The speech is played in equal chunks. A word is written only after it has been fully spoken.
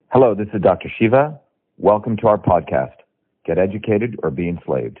Hello, this is Dr. Shiva. Welcome to our podcast, Get Educated or Be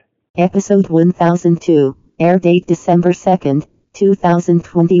Enslaved. Episode 1002, air date December 2nd,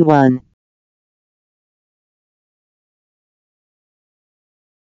 2021.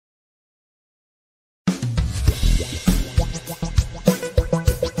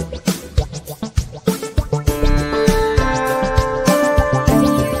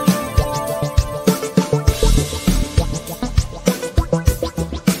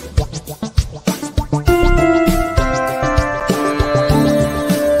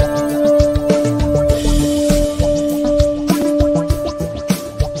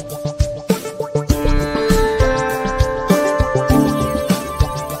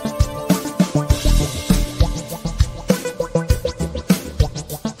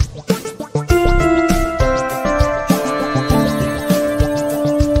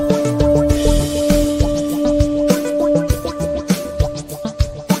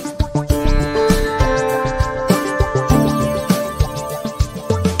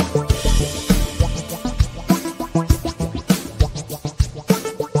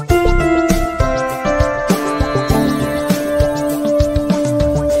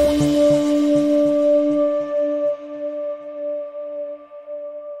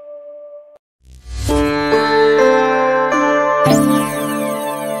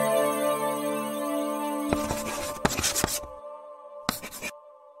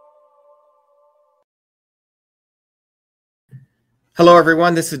 Hello,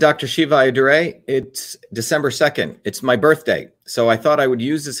 everyone. This is Dr. Shiva Ayyadurai. It's December 2nd. It's my birthday. So I thought I would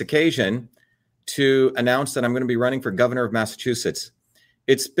use this occasion to announce that I'm going to be running for governor of Massachusetts.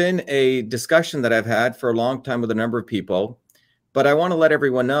 It's been a discussion that I've had for a long time with a number of people, but I want to let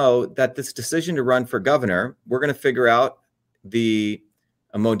everyone know that this decision to run for governor, we're going to figure out the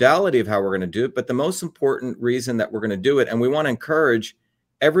modality of how we're going to do it, but the most important reason that we're going to do it, and we want to encourage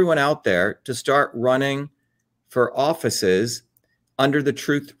everyone out there to start running for offices under the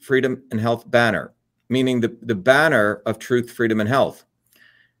Truth, Freedom, and Health banner, meaning the banner of truth, freedom, and health.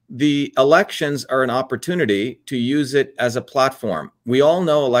 The elections are an opportunity to use it as a platform. We all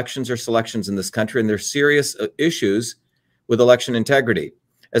know elections are selections in this country, and there's serious issues with election integrity.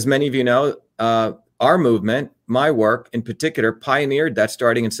 As many of you know, our movement, my work in particular, pioneered that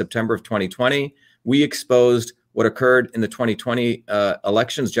starting in September of 2020. We exposed what occurred in the 2020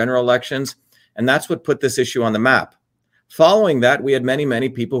 elections, general elections, and that's what put this issue on the map. Following that, we had many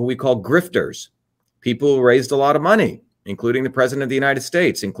people who we call grifters, people who raised a lot of money, including the president of the United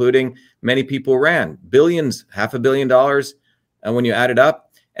States, including many people who ran billions, $500 million, and when you add it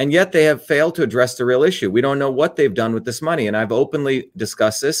up, and yet they have failed to address the real issue. We don't know what they've done with this money, and I've openly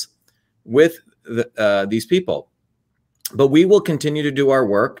discussed this with these people. But we will continue to do our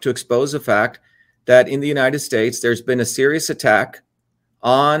work to expose the fact that in the United States, there's been a serious attack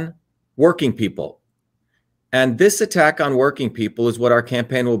on working people. And this attack on working people is what our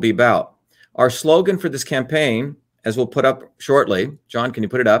campaign will be about. Our slogan for this campaign, as we'll put up shortly, John, can you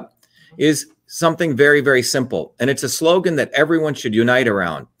put it up, is something very, very simple. And it's a slogan that everyone should unite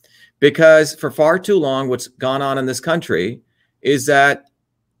around. Because for far too long, what's gone on in this country is that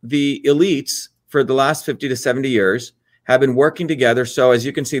the elites for the last 50 to 70 years have been working together. So as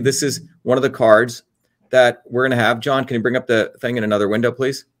you can see, this is one of the cards that we're going to have. John, can you bring up the thing in another window,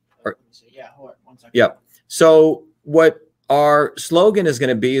 please? Yeah, hold on 1 second. Yeah. So what our slogan is going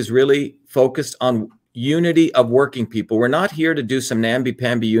to be is really focused on unity of working people. We're not here to do some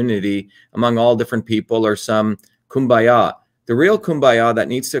namby-pamby unity among all different people or some kumbaya. The real kumbaya that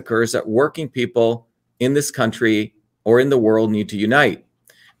needs to occur is that working people in this country or in the world need to unite.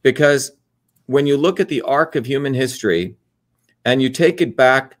 Because when you look at the arc of human history and you take it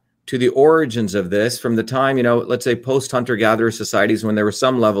back to the origins of this from the time, let's say post-hunter-gatherer societies when there was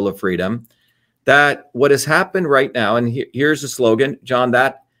some level of freedom, that what has happened right now, and here's the slogan, John,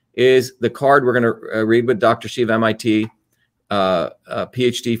 that is the card we're going to read with Dr. Shiva, MIT,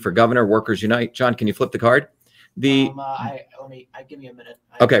 PhD for Governor, Workers Unite. John, can you flip the card? Give me a minute.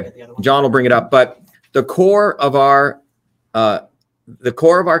 Okay, John will bring it up. But the core of our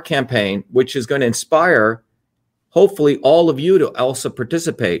campaign, which is going to inspire, hopefully, all of you to also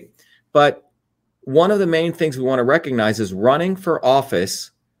participate. But one of the main things we want to recognize is running for office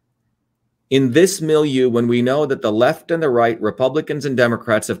in this milieu, when we know that the left and the right, Republicans and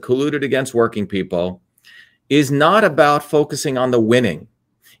Democrats, have colluded against working people, is not about focusing on the winning.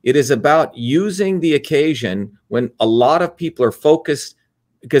 It is about using the occasion when a lot of people are focused,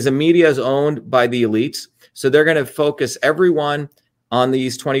 because the media is owned by the elites. So they're going to focus everyone on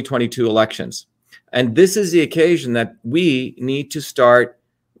these 2022 elections. And this is the occasion that we need to start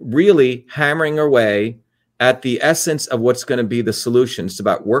really hammering away at the essence of what's going to be the solution. It's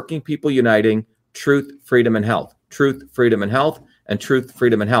about working people uniting, truth, freedom, and health. Truth, freedom, and health, and truth,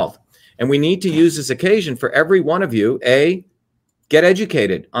 freedom, and health. And we need to use this occasion for every one of you, get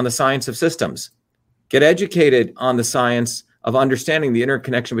educated on the science of systems. Get educated on the science of understanding the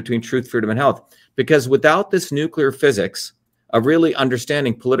interconnection between truth, freedom, and health. Because without this nuclear physics of really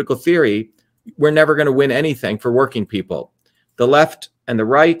understanding political theory, we're never going to win anything for working people. The left and the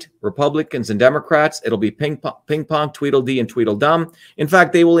right, Republicans and Democrats, it'll be ping pong, Tweedledee and Tweedledum. In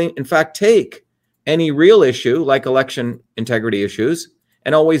fact, they will take any real issue like election integrity issues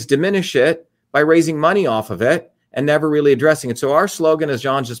and always diminish it by raising money off of it and never really addressing it. So our slogan, as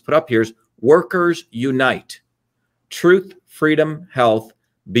John just put up here, is workers unite. Truth, freedom, health,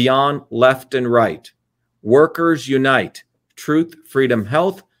 beyond left and right. Workers unite. Truth, freedom,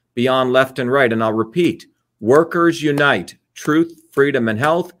 health, beyond left and right. And I'll repeat, workers unite. Truth, freedom, and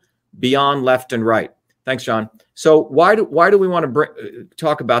health, beyond left and right. Thanks, John. So why do we want to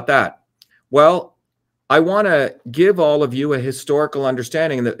talk about that? Well, I want to give all of you a historical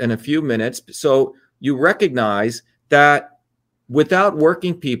understanding in a few minutes so you recognize that without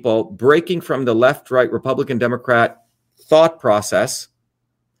working people breaking from the left-right Republican Democrat thought process,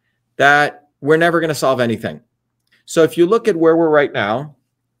 that we're never going to solve anything. So if you look at where we're right now,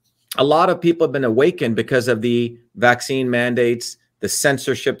 a lot of people have been awakened because of the vaccine mandates, the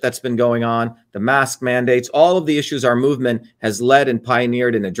censorship that's been going on, the mask mandates, all of the issues our movement has led and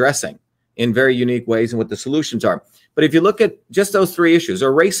pioneered in addressing in very unique ways and what the solutions are. But if you look at just those three issues,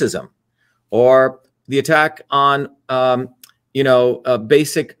 or racism, or the attack on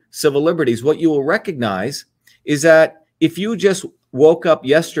basic civil liberties, what you will recognize is that if you just woke up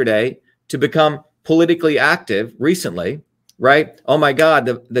yesterday to become politically active recently, right? Oh my God,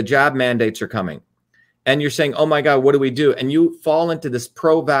 the jab mandates are coming. And you're saying, oh my God, what do we do? And you fall into this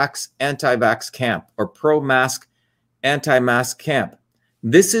pro-vax, anti-vax camp, or pro-mask, anti-mask camp.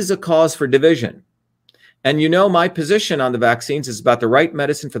 This is a cause for division. And you know my position on the vaccines is about the right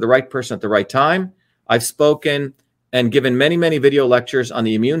medicine for the right person at the right time. I've spoken and given many, many video lectures on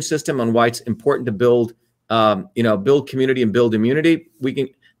the immune system, on why it's important to build community and build immunity.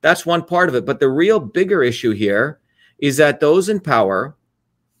 That's one part of it. But the real bigger issue here is that those in power,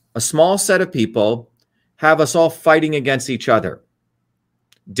 a small set of people, have us all fighting against each other.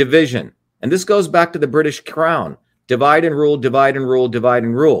 Division. And this goes back to the British Crown. Divide and rule, divide and rule, divide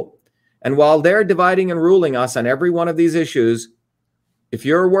and rule. And while they're dividing and ruling us on every one of these issues, if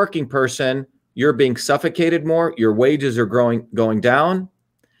you're a working person, you're being suffocated more, your wages are going down.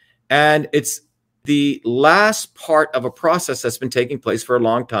 And it's the last part of a process that's been taking place for a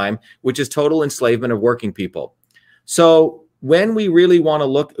long time, which is total enslavement of working people. So when we really want to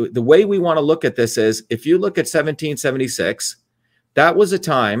look, the way we want to look at this is, if you look at 1776, that was a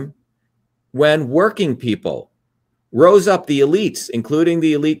time when working people rose up, the elites, including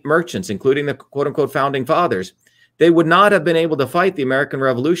the elite merchants, including the quote unquote founding fathers. They would not have been able to fight the American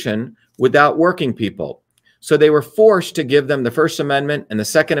Revolution without working people. So they were forced to give them the First Amendment and the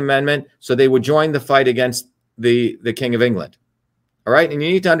Second Amendment so they would join the fight against the King of England. All right. And you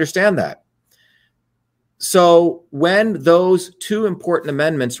need to understand that. So when those two important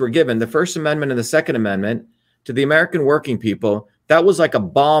amendments were given, the First Amendment and the Second Amendment, to the American working people, that was like a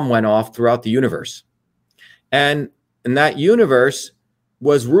bomb went off throughout the universe. And that universe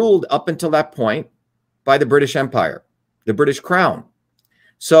was ruled up until that point by the British Empire, the British Crown.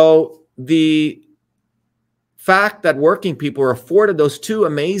 So the fact that working people were afforded those two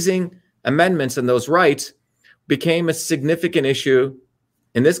amazing amendments and those rights became a significant issue,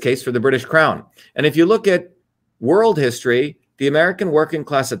 in this case, for the British Crown. And if you look at world history, the American working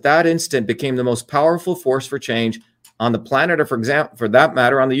class at that instant became the most powerful force for change on the planet, or for that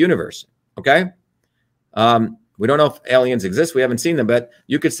matter, on the universe. Okay? We don't know if aliens exist. We haven't seen them, but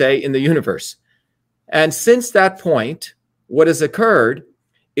you could say in the universe. And since that point, what has occurred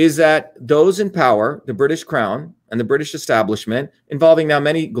is that those in power, the British Crown and the British establishment, involving now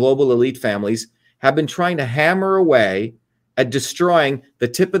many global elite families, have been trying to hammer away at destroying the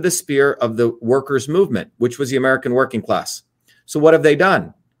tip of the spear of the workers' movement, which was the American working class. So what have they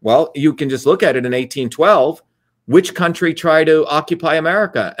done? Well, you can just look at it in 1812. Which country tried to occupy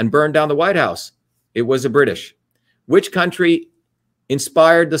America and burn down the White House? It was the British. Which country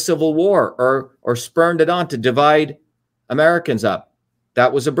inspired the Civil War or spurned it on to divide Americans up?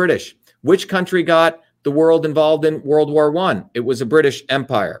 That was the British. Which country got the world involved in World War I? It was the British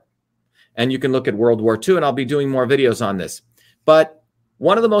Empire. And you can look at World War II, and I'll be doing more videos on this. But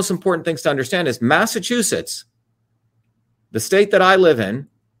one of the most important things to understand is Massachusetts, the state that I live in,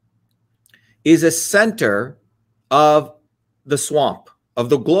 is a center of the swamp, of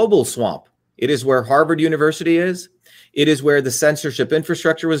the global swamp. It is where Harvard University is. It is where the censorship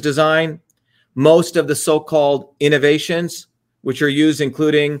infrastructure was designed. Most of the so-called innovations, which are used,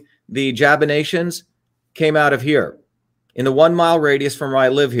 including the jabinations, came out of here. In the 1 mile radius from where I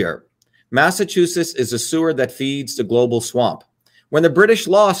live here, Massachusetts is a sewer that feeds the global swamp. When the British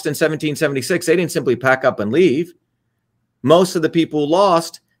lost in 1776, they didn't simply pack up and leave. Most of the people who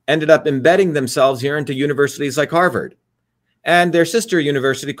lost ended up embedding themselves here into universities like Harvard and their sister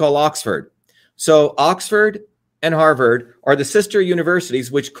university called Oxford. So Oxford and Harvard are the sister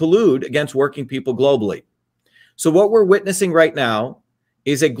universities which collude against working people globally. So what we're witnessing right now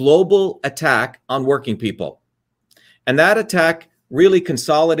is a global attack on working people. And that attack really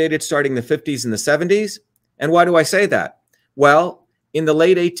consolidated starting the 50s and the 70s. And why do I say that? Well, in the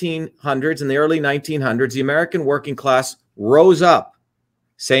late 1800s and the early 1900s, the American working class rose up,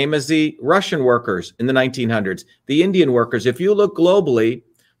 same as the Russian workers in the 1900s, the Indian workers. If you look globally,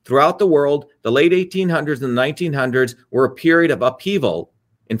 throughout the world, the late 1800s and the 1900s were a period of upheaval.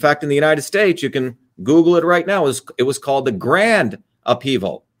 In fact, in the United States, you can Google it right now. It was called the Grand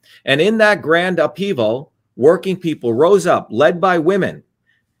Upheaval. And in that grand upheaval, working people rose up, led by women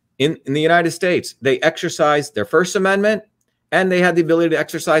in the United States. They exercised their First Amendment, and they had the ability to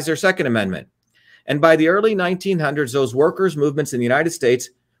exercise their Second Amendment. And by the early 1900s, those workers' movements in the United States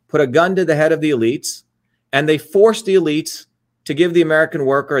put a gun to the head of the elites, and they forced the elites to give the American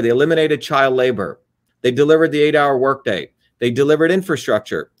worker. They eliminated child labor. They delivered the 8-hour workday. They delivered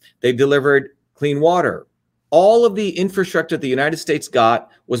infrastructure. They delivered clean water. All of the infrastructure the United States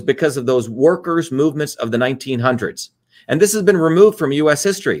got was because of those workers' movements of the 1900s. And this has been removed from U.S.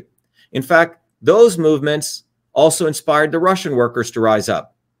 history. In fact, those movements also inspired the Russian workers to rise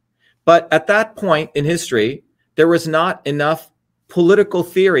up. But at that point in history, there was not enough political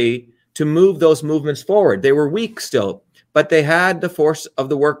theory to move those movements forward. They were weak still, but they had the force of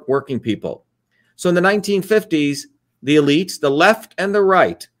the working people. So in the 1950s, the elites, the left and the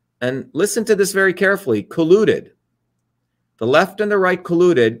right, and listen to this very carefully, colluded. The left and the right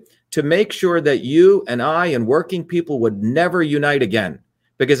colluded to make sure that you and I and working people would never unite again,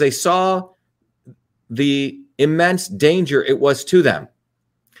 because they saw the immense danger it was to them.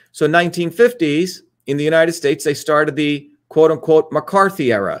 So 1950s, in the United States, they started the quote-unquote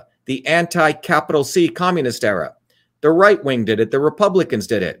McCarthy era, the anti-capital C communist era. The right wing did it. The Republicans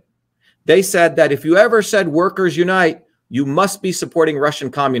did it. They said that if you ever said workers unite, you must be supporting Russian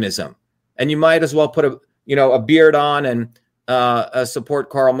communism. And you might as well put a beard on and support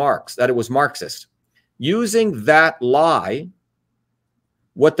Karl Marx, that it was Marxist. Using that lie,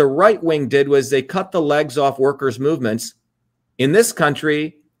 what the right wing did was they cut the legs off workers' movements in this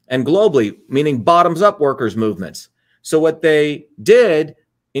country and globally, meaning bottoms up workers' movements. So what they did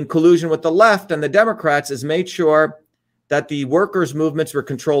in collusion with the left and the Democrats is made sure that the workers' movements were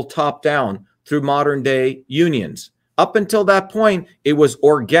controlled top down through modern day unions. Up until that point, it was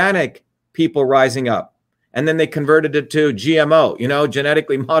organic people rising up. And then they converted it to GMO,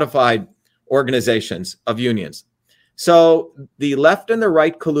 genetically modified organizations of unions. So the left and the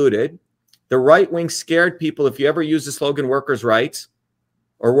right colluded. The right wing scared people. If you ever use the slogan workers' rights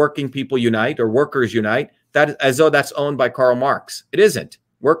or working people unite or workers unite, that as though that's owned by Karl Marx. It isn't.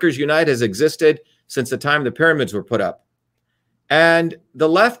 Workers Unite has existed since the time the pyramids were put up. And the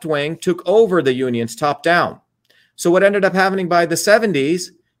left wing took over the unions top down. So what ended up happening by the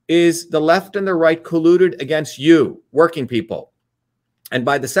 70s is the left and the right colluded against you, working people. And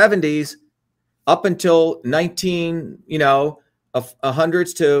by the 70s, up until 1900s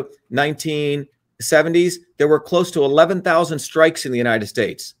to 1970s, there were close to 11,000 strikes in the United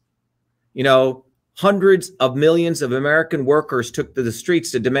States. Hundreds of millions of American workers took to the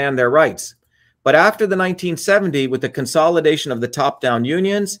streets to demand their rights. But after the 1970s, with the consolidation of the top-down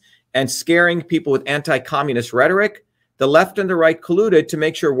unions and scaring people with anti-communist rhetoric, the left and the right colluded to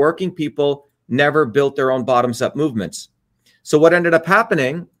make sure working people never built their own bottoms-up movements. So what ended up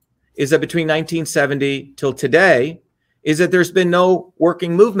happening is that between 1970 till today is that there's been no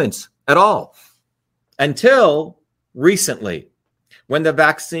working movements at all until recently, when the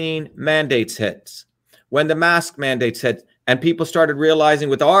vaccine mandates hit, when the mask mandates hit, and people started realizing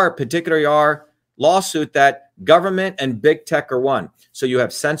with particularly our lawsuit, that government and big tech are one. So you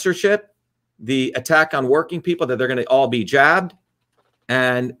have censorship, the attack on working people, that they're going to all be jabbed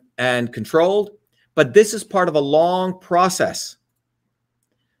and controlled. But this is part of a long process,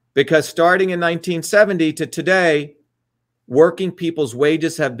 because starting in 1970 to today, working people's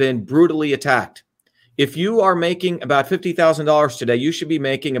wages have been brutally attacked. If you are making about $50,000 today, you should be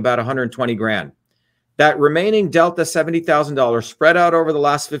making about 120 grand. That remaining delta $70,000 spread out over the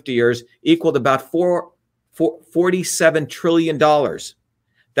last 50 years equaled about $47 trillion.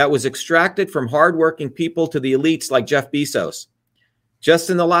 that was extracted from hardworking people to the elites like Jeff Bezos. Just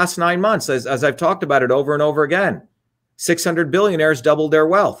in the last 9 months, as I've talked about it over and over again, 600 billionaires doubled their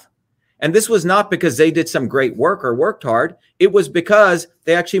wealth. And this was not because they did some great work or worked hard. It was because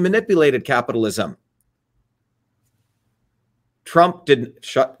they actually manipulated capitalism. Trump did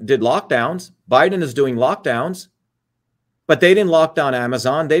lockdowns. Biden is doing lockdowns. But they didn't lock down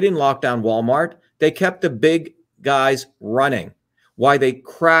Amazon. They didn't lock down Walmart. They kept the big guys running. Why? They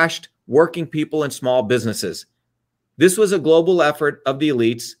crashed working people and small businesses. This was a global effort of the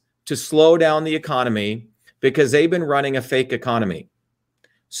elites to slow down the economy because they've been running a fake economy.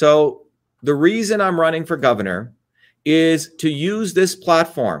 So the reason I'm running for governor is to use this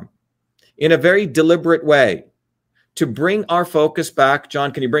platform in a very deliberate way to bring our focus back.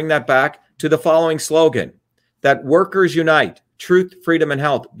 John, can you bring that back to the following slogan? That workers unite, truth, freedom, and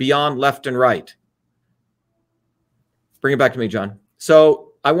health, beyond left and right. Bring it back to me, John.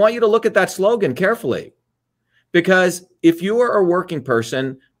 So I want you to look at that slogan carefully, because if you are a working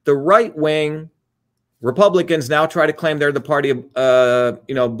person, the right wing Republicans now try to claim they're the party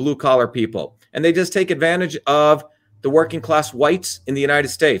of blue collar people, and they just take advantage of the working class whites in the United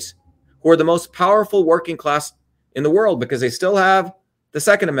States, who are the most powerful working class in the world, because they still have the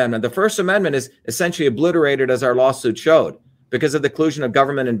Second Amendment. The First Amendment is essentially obliterated, as our lawsuit showed, because of the inclusion of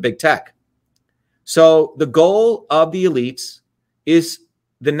government and big tech. So the goal of the elites is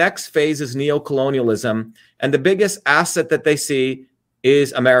the next phase is neocolonialism, and the biggest asset that they see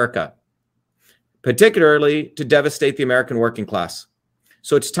is America, particularly to devastate the American working class.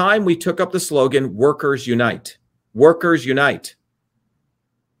 So it's time we took up the slogan, workers unite. Workers unite.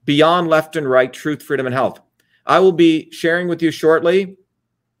 Beyond left and right, truth, freedom, and health. I will be sharing with you shortly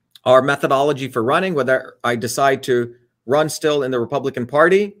our methodology for running, whether I decide to run still in the Republican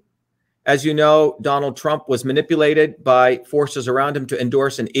Party. As you know, Donald Trump was manipulated by forces around him to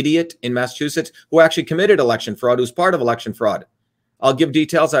endorse an idiot in Massachusetts who actually committed election fraud, who's part of election fraud. I'll give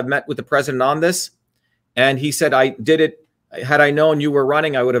details. I've met with the president on this, and he said, I did it. Had I known you were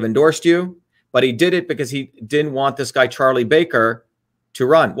running, I would have endorsed you. But he did it because he didn't want this guy, Charlie Baker, to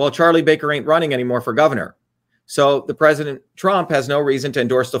run. Well, Charlie Baker ain't running anymore for governor. So the President Trump has no reason to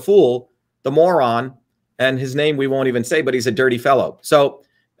endorse the fool, the moron, and his name we won't even say, but he's a dirty fellow. So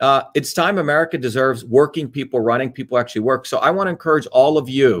it's time. America deserves working people running, people actually work. So I want to encourage all of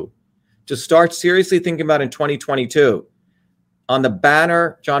you to start seriously thinking about in 2022, on the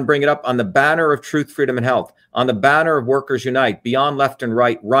banner, John, bring it up, on the banner of truth, freedom, and health, on the banner of workers unite, beyond left and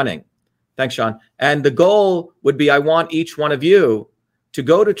right, running. Thanks, Sean. And the goal would be, I want each one of you to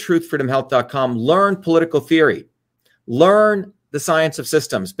go to truthfreedomhealth.com, learn political theory, learn the science of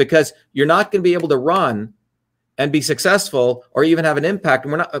systems, because you're not going to be able to run and be successful or even have an impact.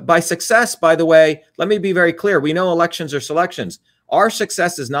 And we're not, by success, by the way, let me be very clear. We know elections are selections. Our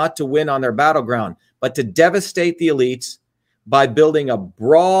success is not to win on their battleground, but to devastate the elites by building a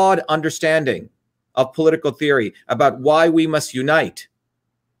broad understanding of political theory about why we must unite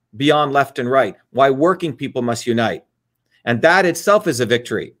beyond left and right, why working people must unite. And that itself is a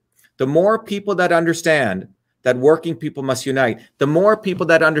victory. The more people that understand that working people must unite, the more people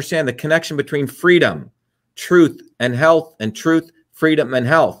that understand the connection between freedom, truth, and health, and truth, freedom, and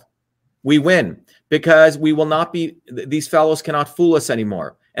health, we win, because we will not be, these fellows cannot fool us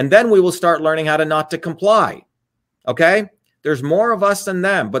anymore. And then we will start learning how to not to comply. Okay? There's more of us than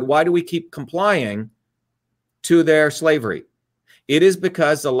them, but why do we keep complying to their slavery? It is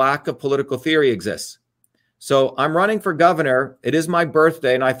because the lack of political theory exists. So I'm running for governor. It is my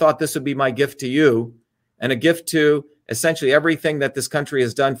birthday, and I thought this would be my gift to you, and a gift to essentially everything that this country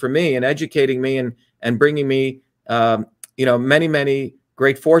has done for me and educating me and bringing me, many, many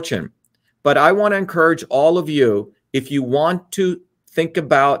great fortune. But I want to encourage all of you, if you want to think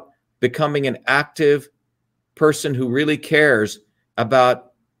about becoming an active person who really cares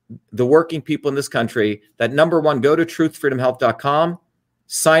about the working people in this country, that number one, go to truthfreedomhealth.com,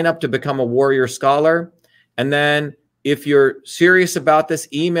 sign up to become a warrior scholar. And then if you're serious about this,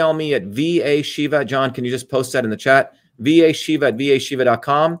 email me at vashiva. John, can you just post that in the chat?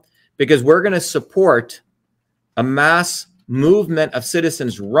 vashiva@vashiva.com, because we're going to support a mass movement of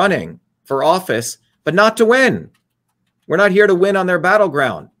citizens running for office, but not to win. We're not here to win on their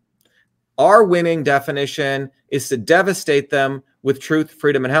battleground. Our winning definition is to devastate them with truth,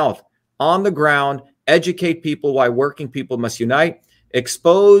 freedom, and health. On the ground, educate people why working people must unite,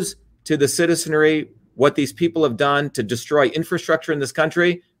 expose to the citizenry what these people have done to destroy infrastructure in this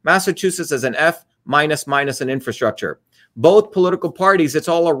country. Massachusetts has an F minus in infrastructure. Both political parties, it's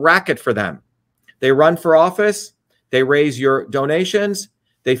all a racket for them. They run for office, they raise your donations,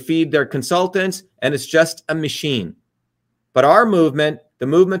 they feed their consultants, and it's just a machine. But our movement, the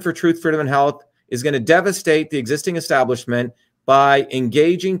movement for truth, freedom, and health is going to devastate the existing establishment by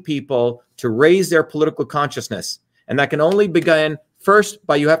engaging people to raise their political consciousness. And that can only begin first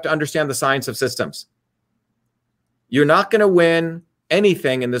by you have to understand the science of systems. You're not going to win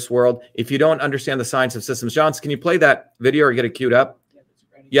anything in this world if you don't understand the science of systems. John, can you play that video or get it queued up?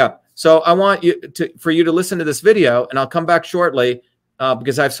 Yeah. So I want you for you to listen to this video, and I'll come back shortly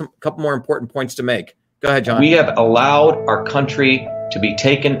because I have a couple more important points to make. Go ahead, John. We have allowed our country to be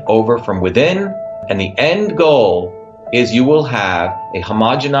taken over from within, and the end goal is you will have a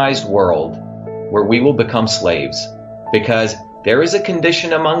homogenized world where we will become slaves, because there is a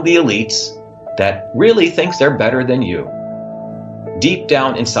condition among the elites that really thinks they're better than you, deep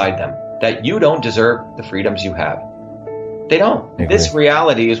down inside them, that you don't deserve the freedoms you have. They don't. This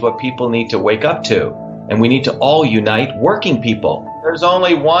reality is what people need to wake up to, and we need to all unite working people. There's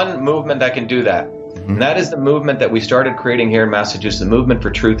only one movement that can do that. And that is the movement that we started creating here in Massachusetts, the movement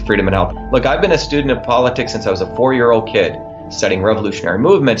for truth, freedom, and health. Look, I've been a student of politics since I was a 4-year-old kid, studying revolutionary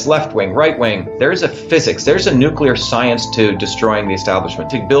movements, left wing, right wing. There's a physics, there's a nuclear science to destroying the establishment.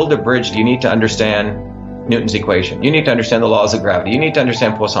 To build a bridge, you need to understand Newton's equation. You need to understand the laws of gravity. You need to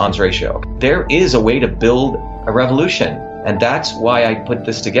understand Poisson's ratio. There is a way to build a revolution. And that's why I put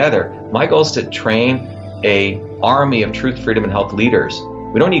this together. My goal is to train an army of truth, freedom, and health leaders.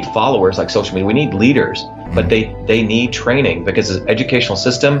 We don't need followers like social media. We need leaders, but they need training, because the educational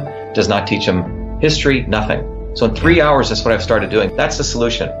system does not teach them history, nothing. So in 3 hours, that's what I've started doing. That's the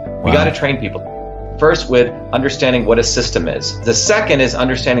solution. We got to train people. First, with understanding what a system is. The second is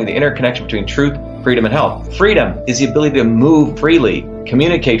understanding the interconnection between truth, freedom, and health. Freedom is the ability to move freely,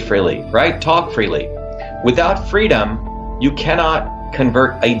 communicate freely, right? Talk freely. Without freedom, you cannot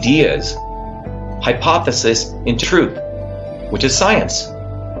convert ideas, hypothesis into truth, which is science.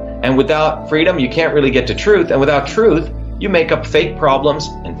 And without freedom, you can't really get to truth. And without truth, you make up fake problems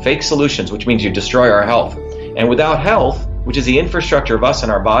and fake solutions, which means you destroy our health. And without health, which is the infrastructure of us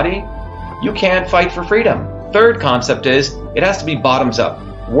and our body, you can't fight for freedom. Third concept is it has to be bottoms up.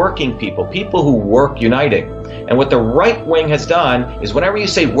 Working people, people who work uniting. And what the right wing has done is whenever you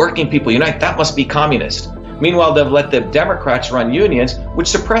say working people unite, that must be communist. Meanwhile, they've let the Democrats run unions, which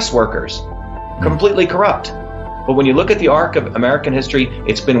suppress workers. Completely corrupt. But when you look at the arc of American history,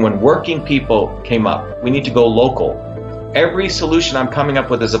 it's been when working people came up. We need to go local. Every solution I'm coming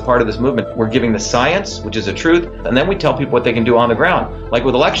up with as a part of this movement, we're giving the science, which is the truth, and then we tell people what they can do on the ground. Like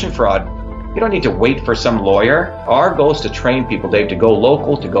with election fraud, you don't need to wait for some lawyer. Our goal is to train people, Dave, to go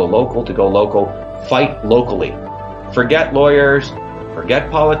local, to go local, to go local, fight locally. Forget lawyers, forget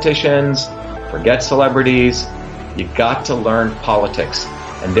politicians, forget celebrities. You've got to learn politics,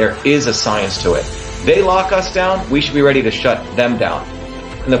 and there is a science to it. They lock us down, we should be ready to shut them down.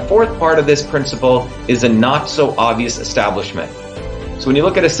 And the fourth part of this principle is a not so obvious establishment. So when you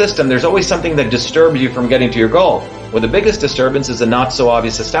look at a system, there's always something that disturbs you from getting to your goal. Well, the biggest disturbance is a not so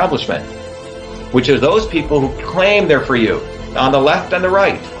obvious establishment, which are those people who claim they're for you, on the left and the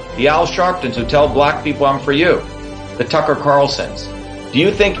right. The Al Sharptons who tell black people I'm for you. The Tucker Carlsons. Do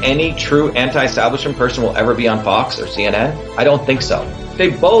you think any true anti-establishment person will ever be on Fox or CNN? I don't think so. They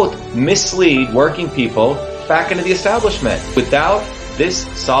both mislead working people back into the establishment. Without this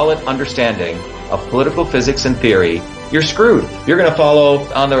solid understanding of political physics and theory, you're screwed. You're going to follow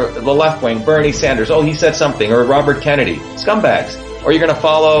on the left wing, Bernie Sanders. Oh, he said something. Or Robert Kennedy. Scumbags. Or you're going to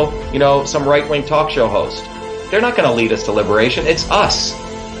follow, some right-wing talk show host. They're not going to lead us to liberation. It's us.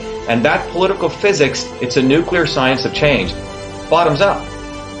 And that political physics, it's a nuclear science of change. Bottoms up.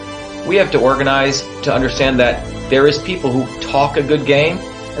 We have to organize to understand that there is people who talk a good game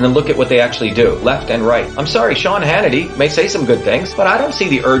and then look at what they actually do, left and right. I'm sorry, Sean Hannity may say some good things, but I don't see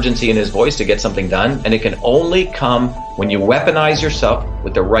the urgency in his voice to get something done, and it can only come when you weaponize yourself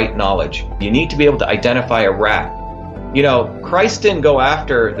with the right knowledge. You need to be able to identify a rat. Christ didn't go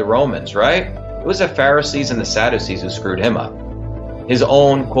after the Romans, right? It was the Pharisees and the Sadducees who screwed him up. His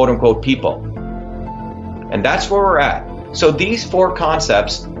own quote-unquote people. And that's where we're at. So these four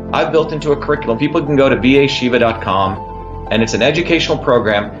concepts I've built into a curriculum. People can go to vashiva.com, and it's an educational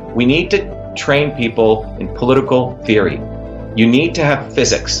program. We need to train people in political theory. You need to have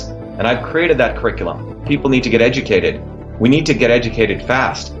physics, and I've created that curriculum. People need to get educated. We need to get educated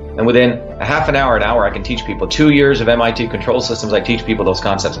fast. And within a half an hour, I can teach people. 2 years of MIT control systems, I teach people those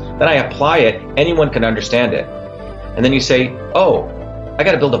concepts. Then I apply it, anyone can understand it. And then you say, oh, I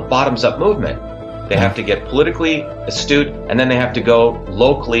got to build a bottoms-up movement. They have to get politically astute, and then they have to go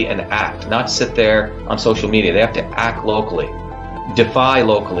locally and act, not sit there on social media. They have to act locally, defy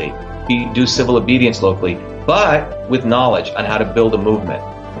locally, do civil obedience locally, but with knowledge on how to build a movement.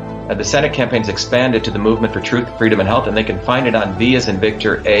 The Senate campaign's expanded to the Movement for Truth, Freedom, and Health, and they can find it on V as in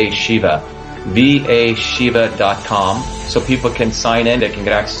Victor, A, Shiva, vashiva.com. So people can sign in, they can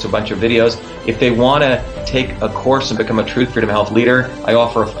get access to a bunch of videos. If they want to take a course and become a Truth, Freedom, and Health leader, I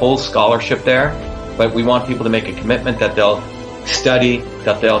offer a full scholarship there. But we want people to make a commitment that they'll study,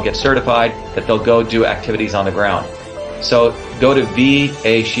 that they'll get certified, that they'll go do activities on the ground. So go to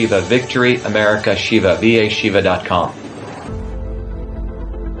VA Shiva, Victory America Shiva, vashiva.com.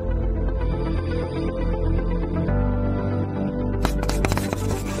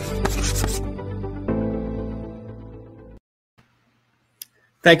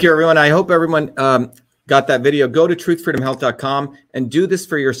 Thank you, everyone. I hope everyone got that video. Go to truthfreedomhealth.com and do this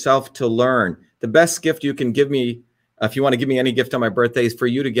for yourself to learn. The best gift you can give me, if you want to give me any gift on my birthday, is for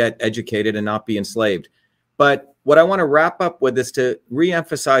you to get educated and not be enslaved. But what I want to wrap up with is to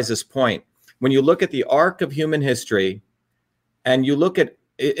reemphasize this point. When you look at the arc of human history and you look at,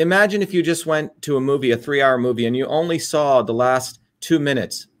 imagine if you just went to a movie, a 3-hour movie, and you only saw the last 2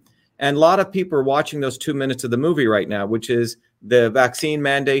 minutes. And a lot of people are watching those 2 minutes of the movie right now, which is the vaccine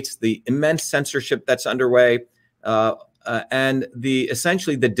mandates, the immense censorship that's underway, and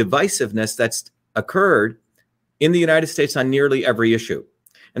essentially the divisiveness that's occurred in the United States on nearly every issue.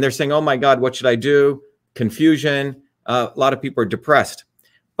 And they're saying, oh my God, what should I do? Confusion. A lot of people are depressed.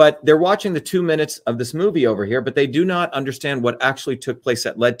 But they're watching the 2 minutes of this movie over here, but they do not understand what actually took place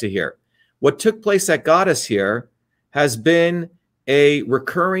that led to here. What took place that got us here has been a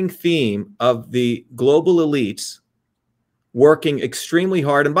recurring theme of the global elites working extremely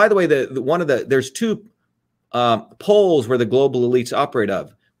hard. And by the way, there's two poles where the global elites operate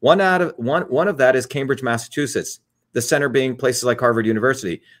of. One of that is Cambridge, Massachusetts, the center being places like Harvard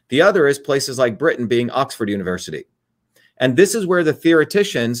University. The other is places like Britain being Oxford University. And this is where the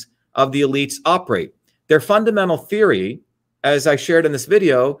theoreticians of the elites operate. Their fundamental theory, as I shared in this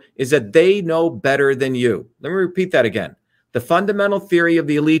video, is that they know better than you. Let me repeat that again. The fundamental theory of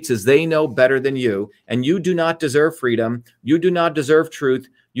the elites is they know better than you, and you do not deserve freedom. You do not deserve truth.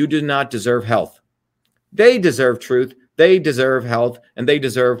 You do not deserve health. They deserve truth. They deserve health, and they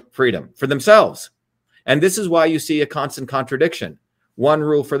deserve freedom for themselves. And this is why you see a constant contradiction. One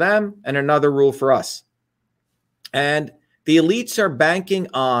rule for them and another rule for us. And the elites are banking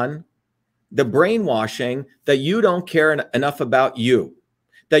on the brainwashing that you don't care enough about you,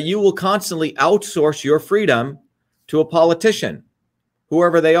 that you will constantly outsource your freedom to a politician,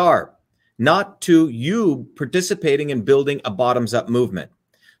 whoever they are, not to you participating in building a bottoms-up movement.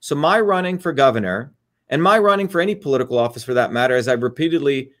 So my running for governor, and my running for any political office for that matter, as I've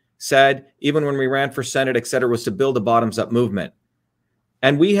repeatedly said, even when we ran for Senate, et cetera, was to build a bottoms-up movement.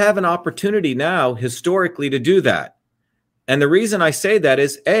 And we have an opportunity now, historically, to do that. And the reason I say that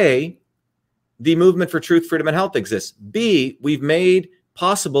is, A, the movement for truth, freedom, and health exists. B, we've made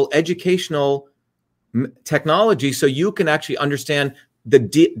possible educational technology so you can actually understand the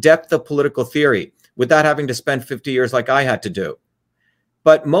depth of political theory without having to spend 50 years like I had to do.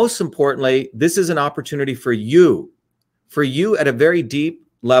 But most importantly, this is an opportunity for you at a very deep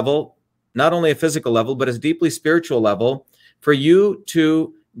level, not only a physical level, but a deeply spiritual level, for you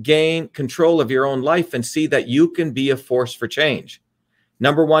to gain control of your own life and see that you can be a force for change.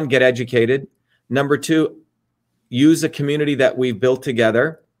 Number one, get educated. Number two, use a community that we've built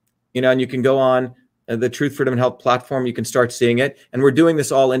together, and you can go on the Truth, Freedom, and Health platform. You can start seeing it. And we're doing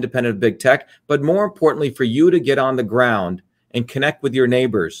this all independent of big tech. But more importantly, for you to get on the ground and connect with your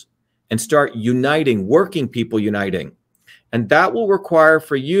neighbors and start uniting, working people uniting. And that will require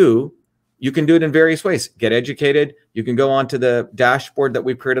for you can do it in various ways. Get educated. You can go onto the dashboard that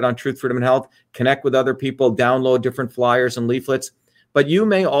we've created on Truth, Freedom, and Health, connect with other people, download different flyers and leaflets. But you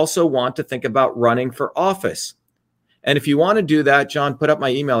may also want to think about running for office. And if you want to do that, John, put up my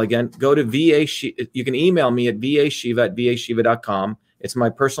email again. Go to you can email me at vashiva@vashiva.com. It's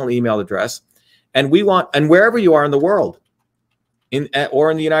my personal email address. And wherever you are in the world, or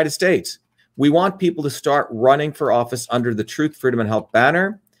in the United States, we want people to start running for office under the Truth, Freedom, and Health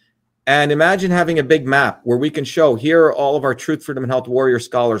banner. And imagine having a big map where we can show, here are all of our Truth, Freedom, and Health warrior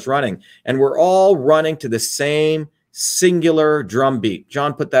scholars running. And we're all running to the same singular drumbeat.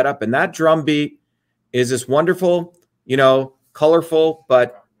 John put that up. And that drumbeat is this wonderful, colorful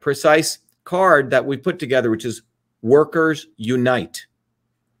but precise card that we put together, which is Workers Unite.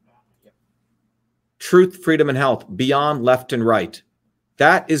 Truth, freedom, and health, beyond left and right.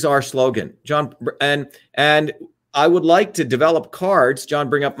 That is our slogan, John. And I would like to develop cards. John,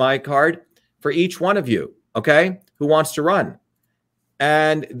 bring up my card for each one of you, okay, who wants to run.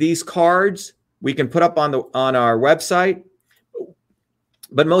 And these cards we can put up on our website.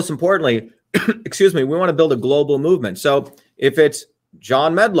 But most importantly, excuse me, we want to build a global movement. So if it's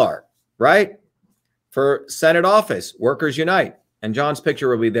John Medlar, right? For Senate office, Workers Unite. And John's picture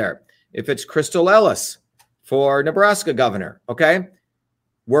will be there. If it's Crystal Ellis for Nebraska governor, okay?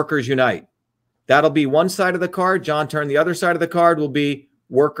 Workers Unite. That'll be one side of the card. John Turn, the other side of the card will be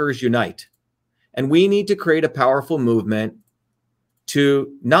Workers Unite. And we need to create a powerful movement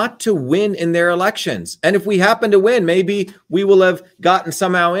to not to win in their elections. And if we happen to win, maybe we will have gotten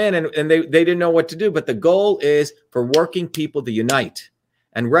somehow in and they didn't know what to do. But the goal is for working people to unite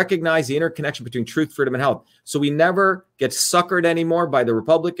and recognize the interconnection between truth, freedom, and health. So we never get suckered anymore by the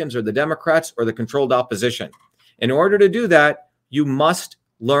Republicans or the Democrats or the controlled opposition. In order to do that, you must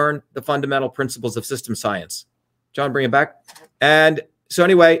learn the fundamental principles of system science. John, bring it back. And so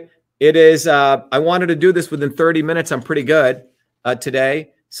anyway, it is, I wanted to do this within 30 minutes. I'm pretty good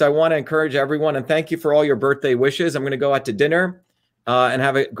today. So I want to encourage everyone and thank you for all your birthday wishes. I'm going to go out to dinner and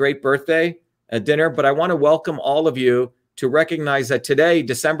have a great birthday dinner. But I want to welcome all of you to recognize that today,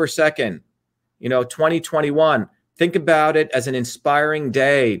 December 2nd, 2021, think about it as an inspiring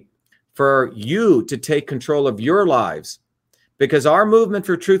day for you to take control of your lives, because our movement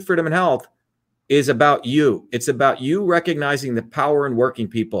for truth, freedom, and health is about you. It's about you recognizing the power in working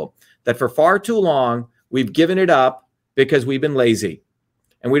people, that for far too long, we've given it up because we've been lazy.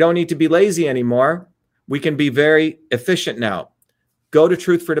 And we don't need to be lazy anymore. We can be very efficient now. Go to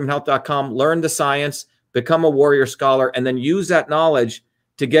truthfreedomhealth.com, learn the science, become a warrior scholar, and then use that knowledge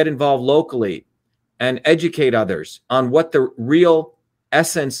to get involved locally and educate others on what the real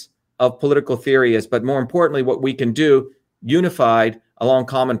essence of political theory is, but more importantly, what we can do unified along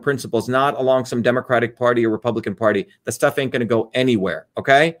common principles, not along some Democratic Party or Republican Party. The stuff ain't going to go anywhere,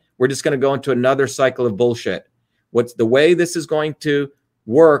 okay? We're just going to go into another cycle of bullshit. What's the way this is going to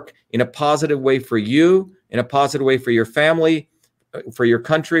work in a positive way for you, in a positive way for your family, for your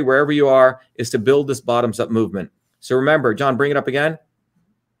country, wherever you are, is to build this bottoms-up movement. So remember, John, bring it up again.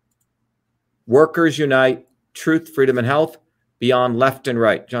 Workers Unite, truth, freedom, and health, beyond left and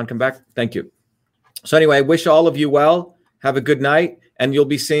right. John, come back. Thank you. So anyway, I wish all of you well. Have a good night, and you'll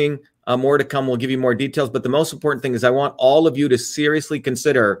be seeing more to come. We'll give you more details. But the most important thing is I want all of you to seriously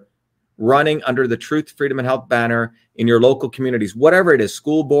consider running under the Truth, Freedom, and Health banner in your local communities, whatever it is,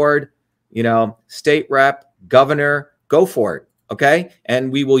 school board, state rep, governor, go for it. Okay.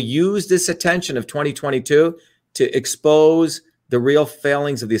 And we will use this attention of 2022 to expose the real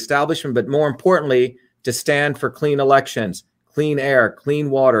failings of the establishment, but more importantly, to stand for clean elections, clean air, clean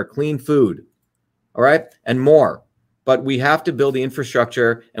water, clean food. All right. And more. But we have to build the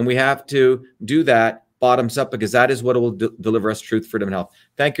infrastructure, and we have to do that bottoms up, because that is what will deliver us truth, freedom, and health.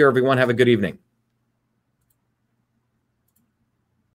 Thank you, everyone. Have a good evening.